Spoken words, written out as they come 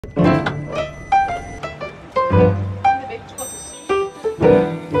근데 맥주가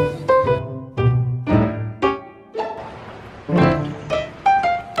됐어.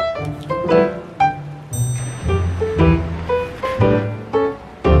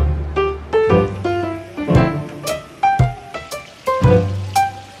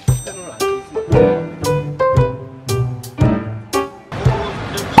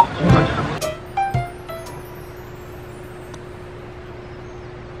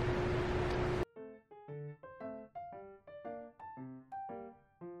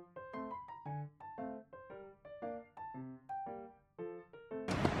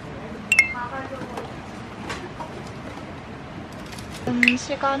 지금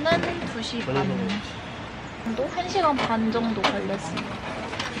시간은 2시 반 정도? 1시간 반 정도 걸렸습니다.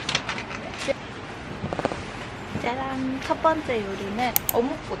 짜란! 첫 번째 요리는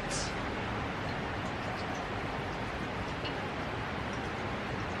어묵꼬치.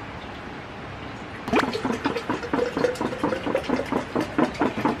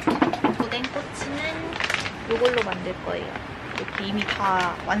 오뎅꼬치는 이걸로 만들 거예요. 이렇게 이미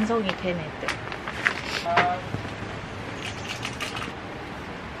다 완성이 된 애들.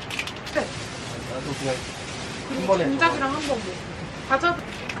 나도 그냥 한 번에 된장이랑 한번 먹어. 과자.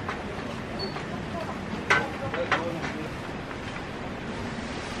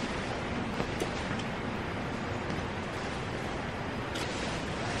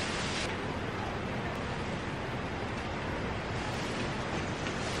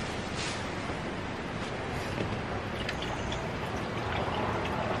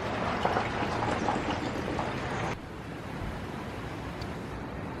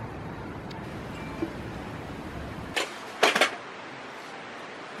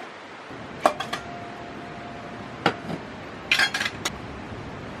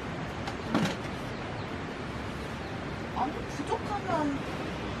 아니, 부족하면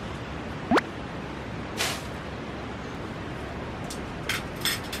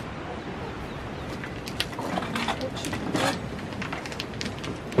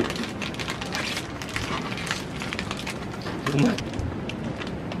정말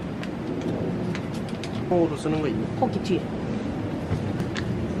처음으로 쓰는 거 있나? 거기 뒤에.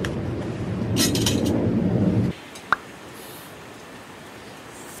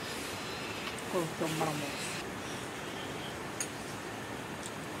 그렇게 엄마랑 먹었어.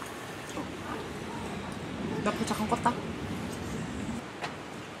 나 불 잠깐 껐다.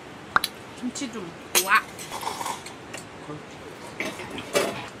 김치 좀. 와.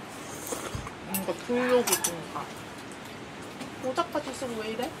 이거 브이로그니까. 모자까지 있으면 왜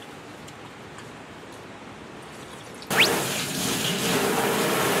이래?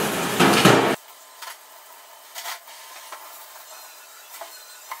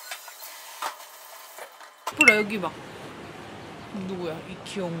 그래, 여기 막 누구야? 이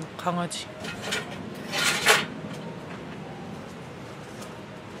귀여운 강아지.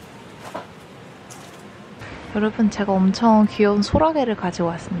 여러분, 제가 엄청 귀여운 소라게를 가지고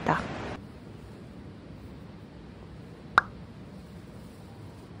왔습니다.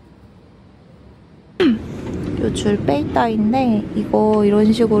 요 줄 빼있다인데 이거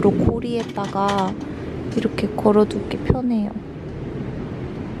이런 식으로 고리에다가 이렇게 걸어두기 편해요.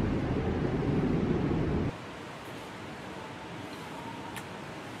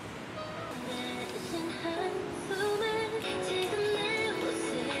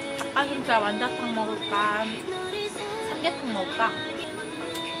 아, 진짜 완자탕 먹을까? 삼계탕 먹을까?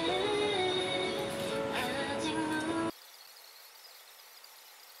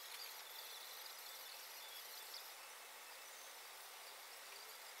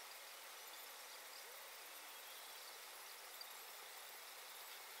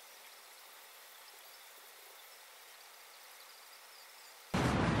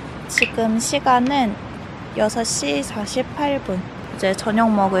 지금 시간은 6시 48분. 이제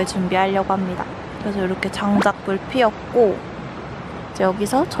저녁 먹을 준비하려고 합니다. 그래서 이렇게 장작불 피웠고 이제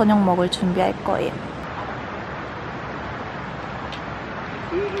여기서 저녁 먹을 준비할 거예요.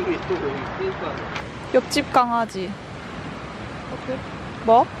 옆집 강아지. 어때?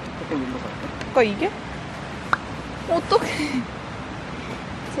 뭐? 그니까 이게? 어떡해.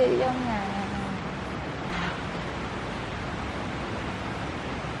 재영아.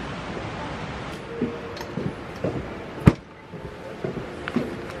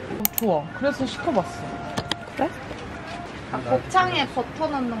 좋아. 그래서 시켜봤어. 그래? 아, 곱창에 버터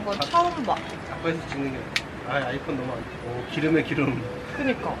넣는 건 처음 봐. 작가에서 찍는 게 아이폰 너무 기름에 기름.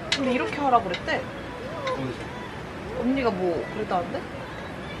 그니까. 근데 이렇게 하라 그랬대. 언니가 뭐 그랬다는데?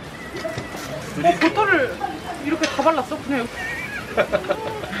 버터를 이렇게 다 발랐어? 그냥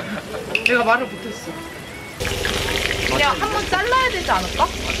내가 말을 못했어. 그냥 한 번 잘라야 되지 않을까?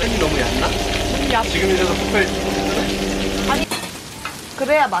 팬이 너무 얕나? 지금 이래서 폭발. 아니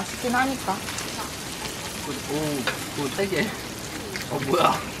그래야 맛있긴 하니까. 그거 3개.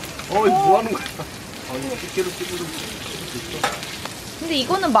 뭐야? 이거 뭐 하는 거야? 아니, 집게로 찍어도 근데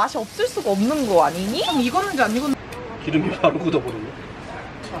이거는 맛이 없을 수가 없는 거 아니니? 그럼 익었는지 안 익었는지. 기름이 바로 굳어버리네.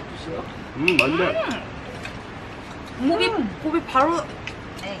 맞네. 고기 바로.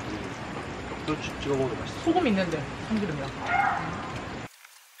 그렇지, 찍어 먹어도 맛있어. 소금 있는데 참기름이랑.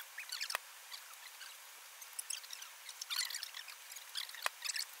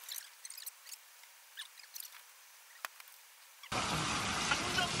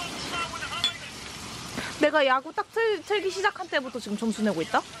 내가 야구 딱 틀기 시작한 때부터 지금 점수 내고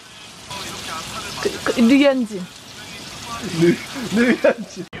있다? 류현진.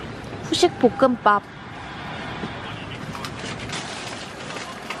 류현진. 후식 볶음밥.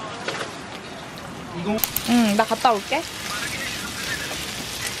 이거? 응, 나 갔다 올게.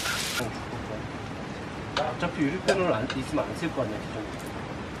 어차피 유리팬을 있으면 안 쓸 거 아니야, 그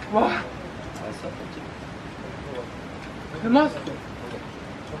정도. 와, 알았어? 대맛있어.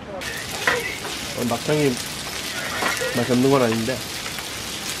 막창이 맛이 없는 건 아닌데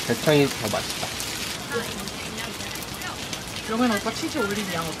대창이 더 맛있다. 그러면 오빠 치즈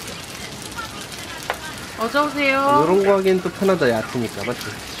올린 양 어때? 어서오세요. 이런 거 하기엔 또 편하다, 얕으니까, 맞지?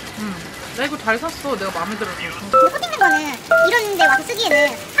 나 이거 잘 샀어. 내가 마음에 들어서. 꽂는 거는 이런 데 와서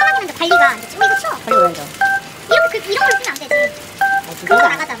쓰기에는 사람이랑 관리가 안 돼. 저희도 쳐. 관리가 아니라. 이런 걸로 쓰면 안 되지. 그런 거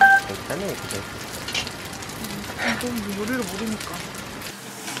나가잖아. 괜찮네, 그죠? 좀 요리를 모르니까.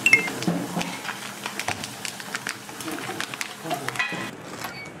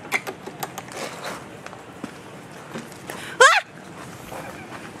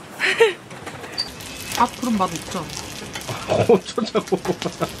 그럼 맛 없죠? 어쩌자고.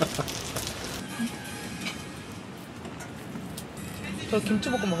 저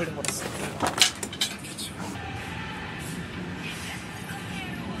김치볶음밥 흘린 거였어.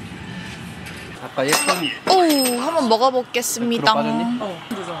 아까 예쁜 오, 한번 먹어보겠습니다. 빠졌니?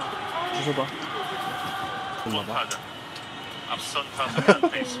 주셔봐. 봐봐. 앞선 타선에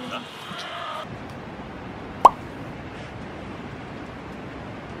앉아 있습니다.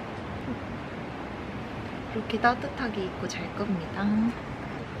 이렇게 따뜻하게 입고 잘 겁니다.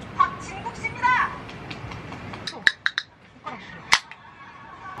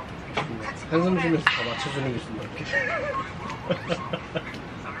 한숨 쉬면서 다 맞춰주는 게 좋나 이렇게.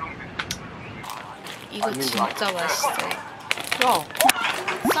 이거 진짜 맛있어요.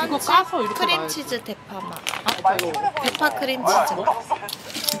 야, 이거 까서 이렇게 크림치즈 대파맛. 대파 크림치즈.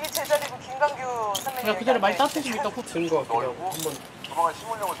 이게 제자리고 김강규 선배님. 야, 그대로 많이 따뜻해지면 이따 푹 쓴거 같기도 하고 한번 조만간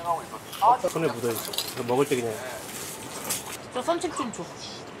심으려고 생각하고 있었어. 손에 묻어있어. 그래서 먹을 때 그냥 저 썬칩 좀 줘.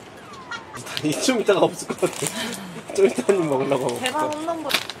 좀 이따가 없을 것 같아. 좀 이따 한입 먹으려고 하고. 대파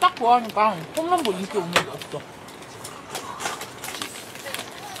홈런볼. 딱 좋아하니까 홈런볼 인기 없는 게 없어.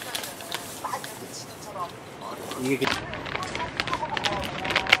 이게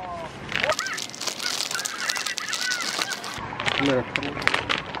카메라 타고.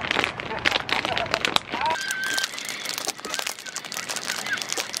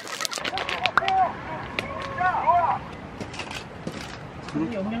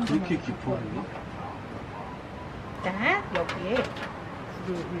 그렇게 깊어하니? 자, 여기에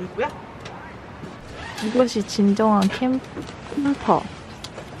불을 올리고요. 이것이 진정한 캠퍼.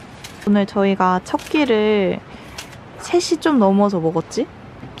 오늘 저희가 첫 끼를 3시 좀 넘어서 먹었지?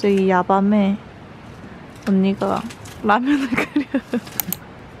 저기 야밤에 언니가 라면을 끓여요.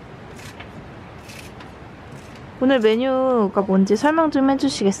 오늘 메뉴가 뭔지 설명 좀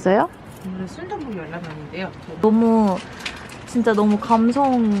해주시겠어요? 오늘은 순두부열라면인데요. 너무 진짜 너무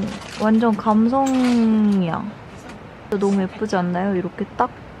완전 감성이야. 너무 예쁘지 않나요? 이렇게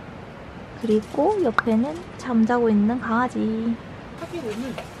딱. 그리고 옆에는 잠자고 있는 강아지.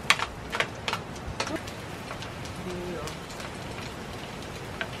 사기로는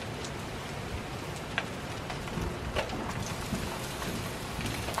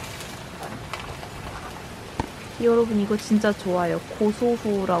여러분 이거 진짜 좋아요.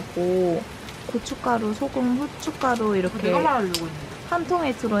 고소후라고 고춧가루, 소금, 후춧가루 이렇게 내가 말하려고 했는데. 한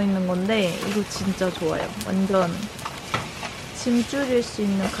통에 들어있는 건데 이거 진짜 좋아요. 완전 짐 줄일 수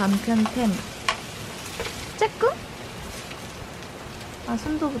있는 간편템. 쬐끔? 아,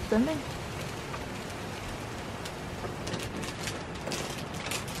 순두부 때문에?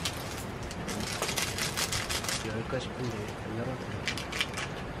 열까 싶은데 안 열어도.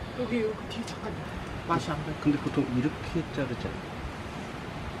 여기 뒤에 잠깐 맛이 안 돼. 근데 보통 이렇게 자르지 않아?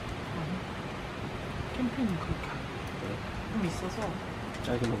 캠핑은 그렇게 안 돼. 좀 있어서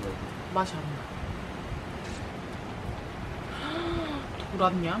짧게 먹어야 돼. 맛이 안 나.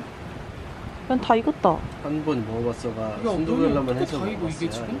 불었냐? 그냥 다 익었다. 한 번 먹어봤어가 야, 순두부열라면 너는 해서 어떻게 다 이거 이게 먹어봤어요.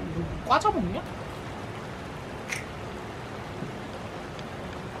 지금? 너 과자 먹냐?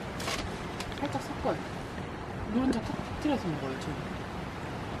 살짝 섞어요. 노른자 터뜨려서 먹어요, 지금.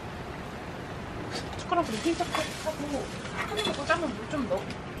 숟가락으로 휘적 하고 하늘에 꽂아면 물 좀 넣어.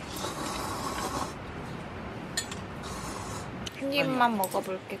 한 입만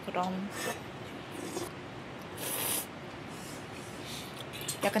먹어볼게 그럼.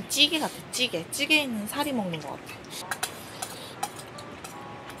 약간 찌개 같아. 찌개에 있는 살이 먹는 것 같아.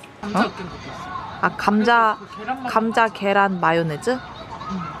 감자 으깬 것도 있어. 아 감자 그 계란 맛 감자 계란 마요네즈?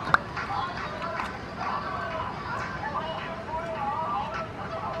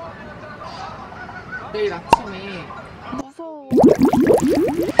 내일 아침에 무서워.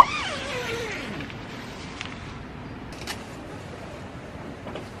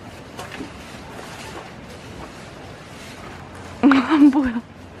 안 보여.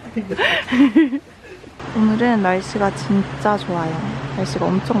 오늘은 날씨가 진짜 좋아요. 날씨가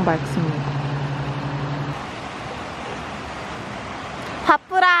엄청 맑습니다.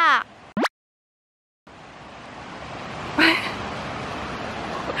 바쁘라!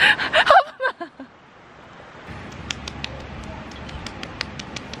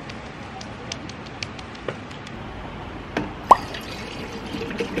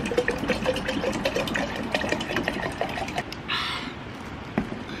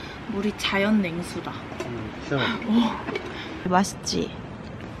 물이 자연 냉수다. 시원하다. 맛있지?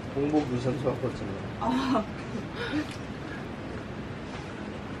 공복 유산소 한 거잖아.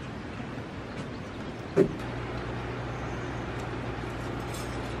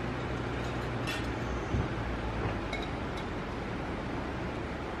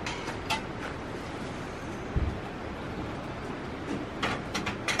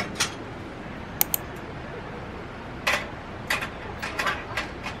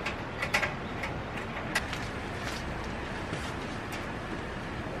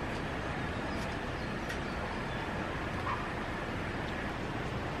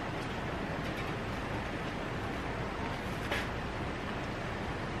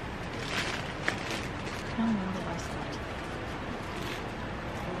 그냥 먹는 게 맛있어.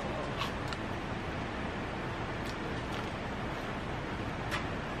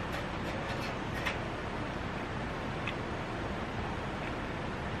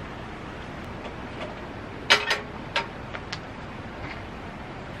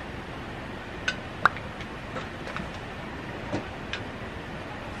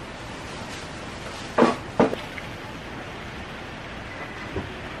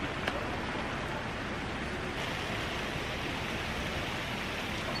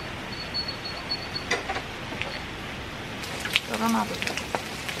 열어놔도 돼.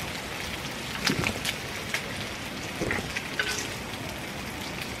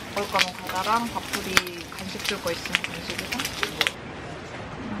 먹을 거면 과자랑 밥풀이 간식 줄 거 있으면 간식이랑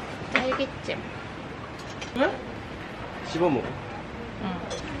딸기찜. 씹어 먹어. 응.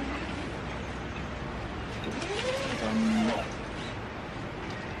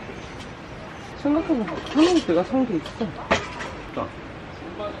 생각해보면 하는 데가 산 게 있어. 나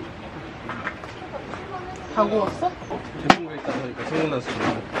다 구웠어? 재봉구에 있다 보니까 생각났어.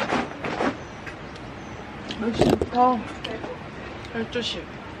 날씨 좋다. 12시.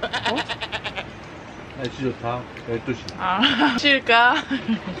 날씨 좋다. 12시. 아, 실까?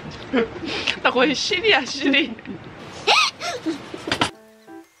 나 거의 실이야, 실이.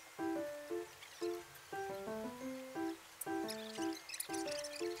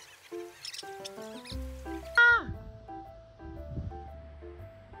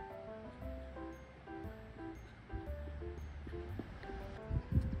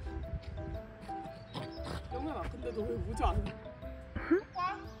 영현아, 근데 너 왜 모자 안 해?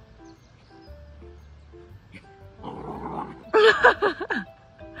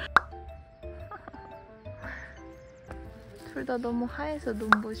 둘 다 너무 하얘서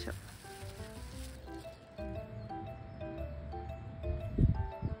눈부셔.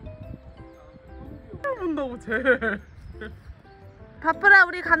 본다고 쟤. 바쁘라,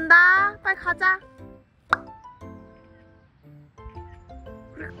 우리 간다. 빨리 가자.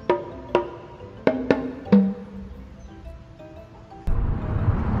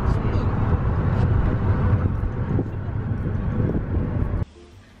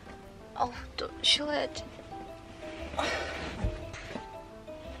 어우, 또 쉬어야지.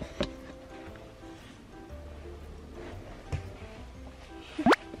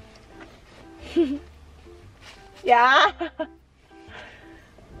 야.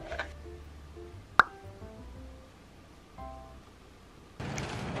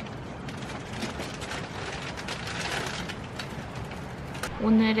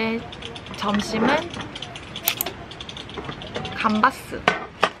 오늘의 점심은 감바스.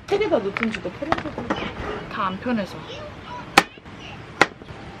 3개 다 넣든지도 편해서. 다 안 편해서.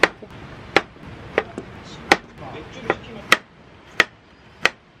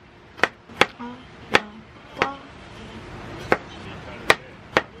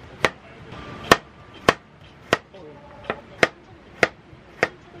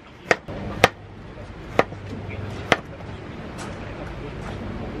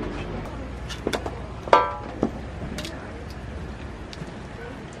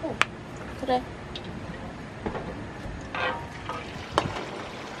 그래.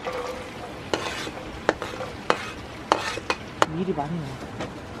 미리 많이 넣어.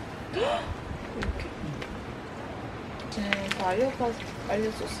 이렇게. 그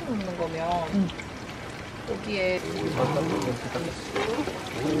알리오 소스 넣는 거면 여기에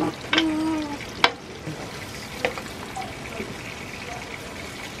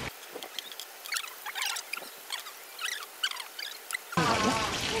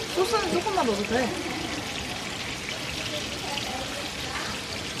소스는 조금만 넣어도 돼.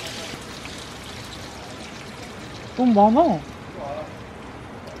 너무 많아.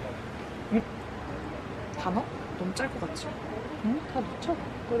 다 넣어? 너무 짤 것 같지? 응? 다 넣자.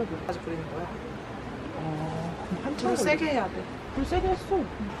 끓여 몇 아직 끓이는 거야? 그럼 한참 불 세게 해야 돼. 불 세게 했어.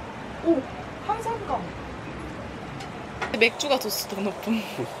 오! 한상감. 맥주가 더 높음.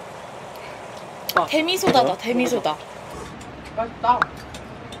 데미소다다, 데미소다. 맛있다.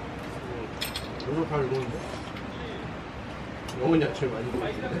 너무 잘 익었는데? 너무 야채 많이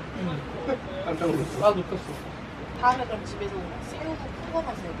먹었는데? 깜짝 놀랐어. 나 느꼈어. 다음에 그럼 집에서 새우 큰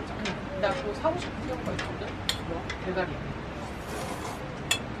거만 새우자. 나 그거 사고 싶은 새우가 있거든? 뭐야? 대가리.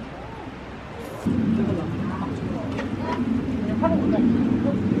 그냥 하는 거다.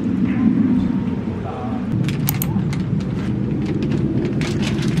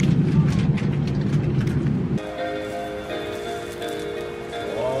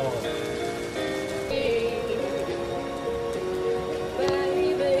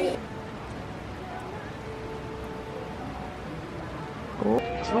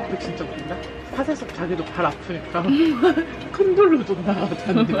 주먹도 진짜 웃긴다. 팥에서 자기도 발 아프니까 큰 돌로 줬나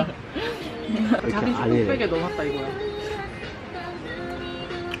잔디가. 자기 슈퍼백에 넣어놨다 이거야.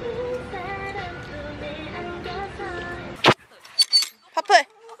 파플!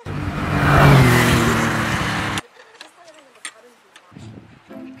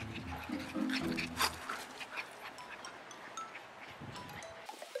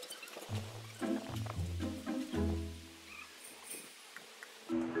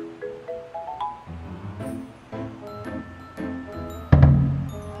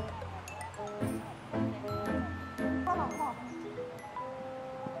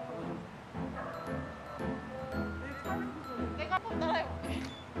 내가 한번 따라해볼게.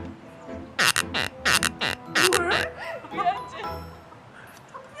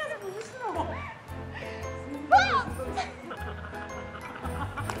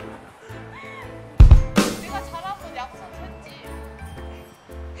 내가 잘하면 약속 했지.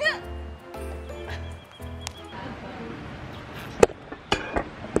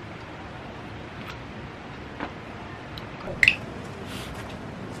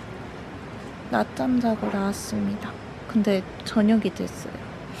 낮잠 자고 나왔습니다. 근데 저녁이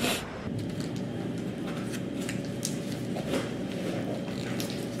됐어요.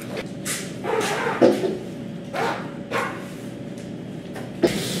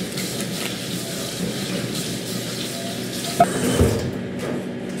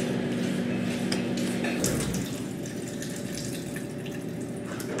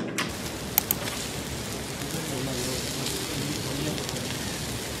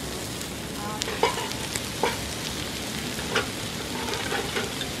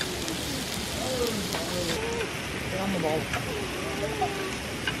 내가 한번 먹어볼까?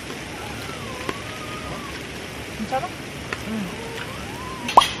 괜찮아?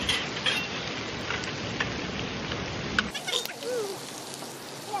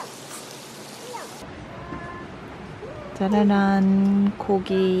 짜라란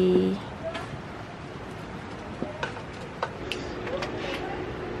고기.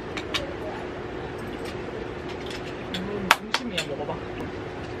 중심이야. 먹어봐.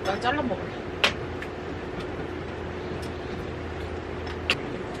 난 잘라 먹을래.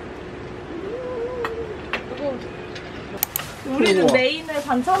 우리는 우와. 메인을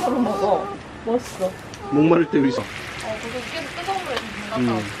반찬으로 먹어. 멋있어. 목마를 때 위서. 그거 계속 뜨거운 물에 좀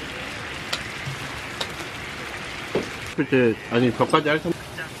담갔다. 그때 아니 벽까지 할 수.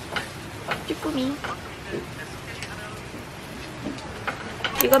 쭈꾸미.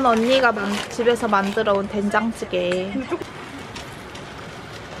 이건 언니가 집에서 만들어 온 된장찌개.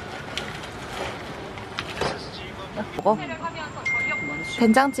 먹어.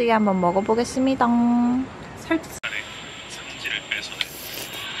 된장찌개 한번 먹어보겠습니다. 살짝 성질을 뺏어내.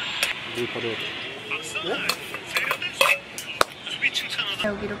 물 버려. 수비 칭찬하다.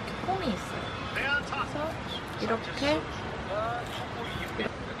 여기 이렇게 홈이 있어요. 그래서 이렇게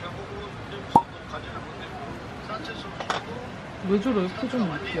왜 저래? 표정이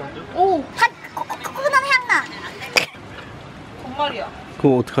웃겨. 오! 코코넛 향나. 정말이야.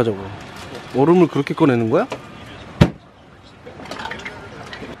 그거 어떡하자고. 얼음을 그렇게 꺼내는 거야?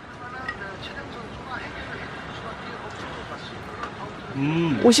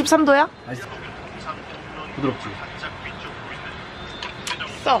 53도야? 맛있어. 부드럽지?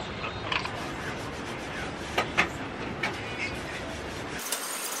 써.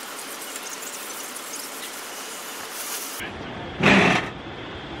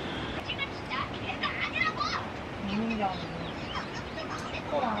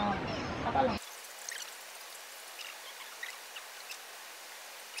 카발란과.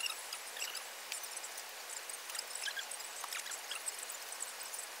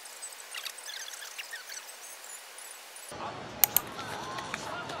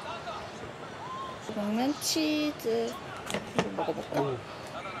 먹는 치즈 이거 먹어볼까?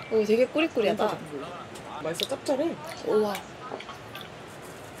 오, 되게 꾸리꾸리하다. 맛있어, 짭짤해. 우와.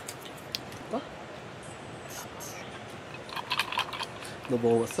 너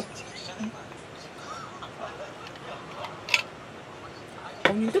먹어봤어?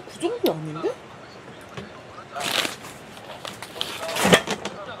 아닌데? 그 정도 아닌데?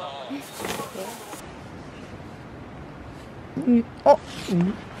 어?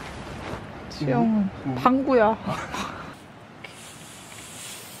 수영 방구야.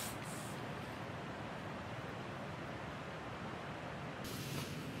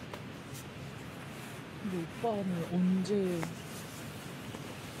 근데 오빠는 언제